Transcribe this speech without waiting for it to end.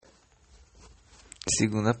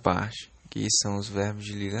Segunda parte, que são os verbos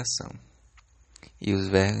de ligação e os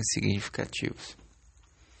verbos significativos.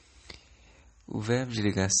 O verbo de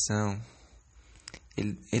ligação,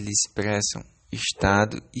 eles expressam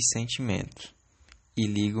estado e sentimentos e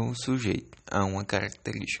ligam o sujeito a uma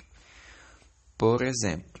característica. Por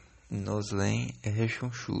exemplo, Noslen é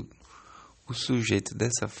rechonchudo. O sujeito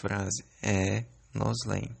dessa frase é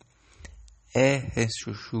Noslen. É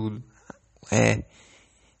rechonchudo,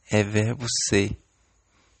 é verbo ser.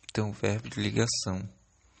 Então, verbo de ligação.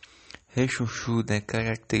 Rechonchudo é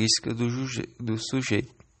característica do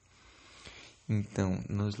sujeito. Então,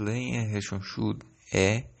 Noslen é rechonchudo,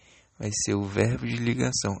 vai ser o verbo de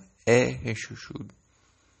ligação. É rechonchudo.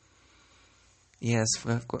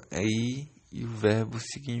 E o verbo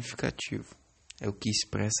significativo é o que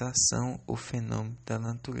expressa a ação ou fenômeno da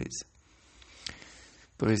natureza.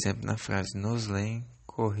 Por exemplo, na frase Noslen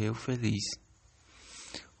correu feliz.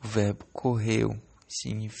 O verbo correu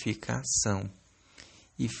significa ação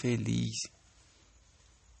e feliz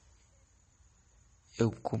é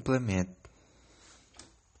o complemento,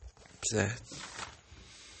 certo?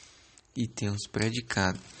 E tem os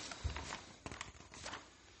predicados.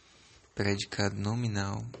 Predicado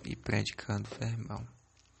nominal e predicado verbal.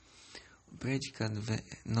 O predicado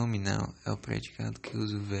nominal é o predicado que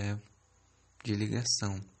usa o verbo de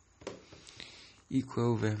ligação. E qual é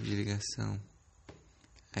o verbo de ligação?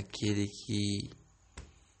 Aquele que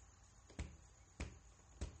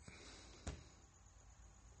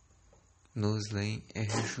Noslen é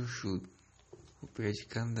rechonchudo. O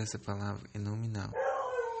predicado dessa palavra é nominal.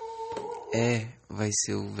 Vai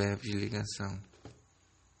ser o verbo de ligação.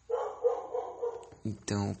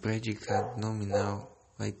 Então, o predicado nominal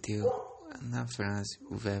vai ter na frase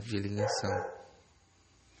o verbo de ligação.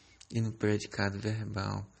 E no predicado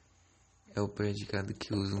verbal é o predicado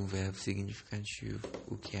que usa um verbo significativo,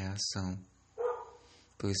 o que é a ação.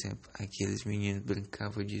 Por exemplo, aqueles meninos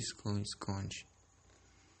brincavam de esconde-esconde.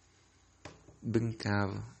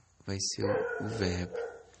 Brincava vai ser o verbo.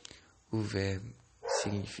 O verbo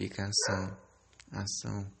significa ação.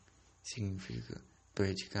 Ação significa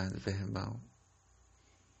predicado verbal.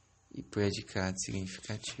 E predicado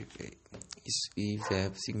significativo. E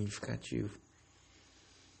verbo significativo.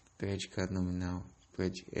 Predicado nominal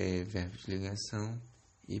é verbo de ligação.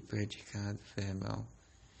 E predicado verbal,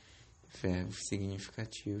 verbo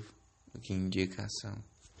significativo, o que indica ação.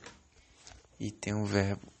 E tem um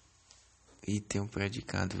verbo, e tem um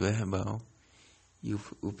predicado verbal e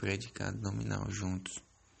o predicado nominal juntos.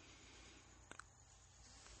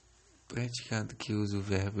 Predicado que usa o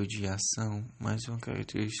verbo de ação, mais uma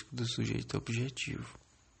característica do sujeito objetivo.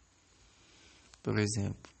 Por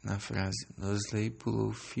exemplo, na frase Noslen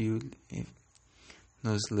pulou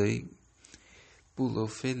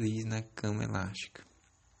feliz na cama elástica.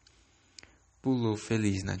 Pulou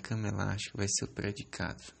feliz na cama elástica vai ser o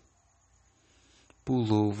predicado.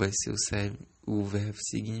 Pulou vai ser o verbo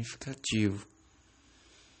significativo,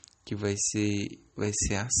 que vai ser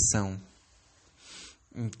ação.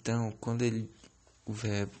 Então, quando o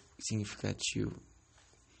verbo significativo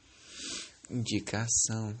indica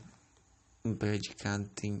ação, o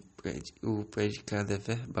predicado é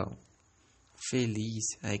verbal. Feliz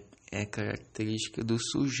é característica do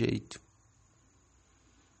sujeito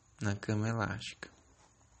na cama elástica,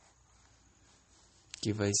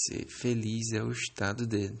 que vai ser feliz é o estado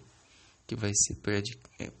dele, que vai ser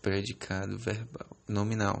predicado verbal,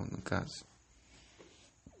 nominal no caso.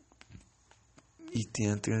 E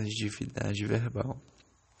tem a transitividade verbal.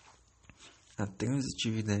 A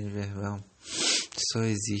transitividade verbal só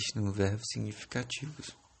existe no verbo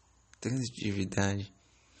significativos. Transitividade,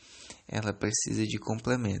 ela precisa de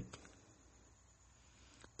complemento.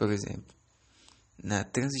 Por exemplo, na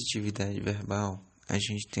transitividade verbal, a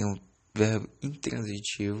gente tem o verbo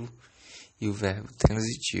intransitivo e o verbo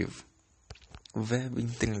transitivo. O verbo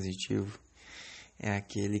intransitivo é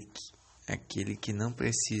aquele que não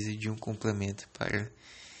precisa de um complemento para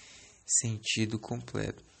sentido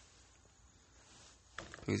completo.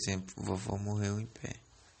 Por exemplo, vovó morreu em pé.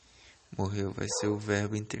 Morreu vai ser o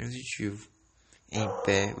verbo intransitivo. Em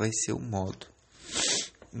pé vai ser o modo.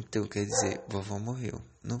 Então, quer dizer, vovó morreu.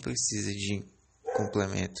 Não precisa de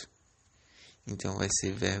complemento. Então, vai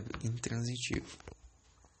ser verbo intransitivo.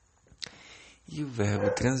 E o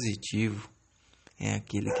verbo transitivo é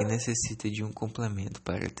aquele que necessita de um complemento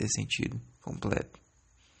para ter sentido completo.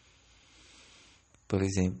 Por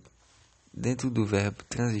exemplo, dentro do verbo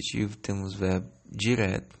transitivo temos o verbo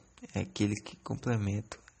direto, é aquele que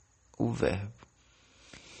complementa o verbo.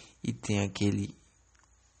 E tem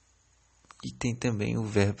também o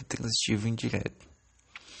verbo transitivo indireto.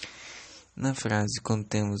 Na frase, quando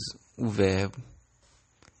temos o verbo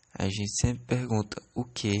A gente sempre pergunta o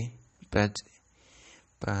que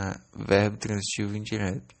para verbo transitivo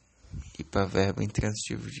indireto. E para verbo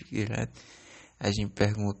intransitivo direto, a gente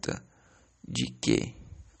pergunta de que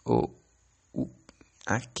ou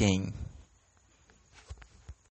a quem.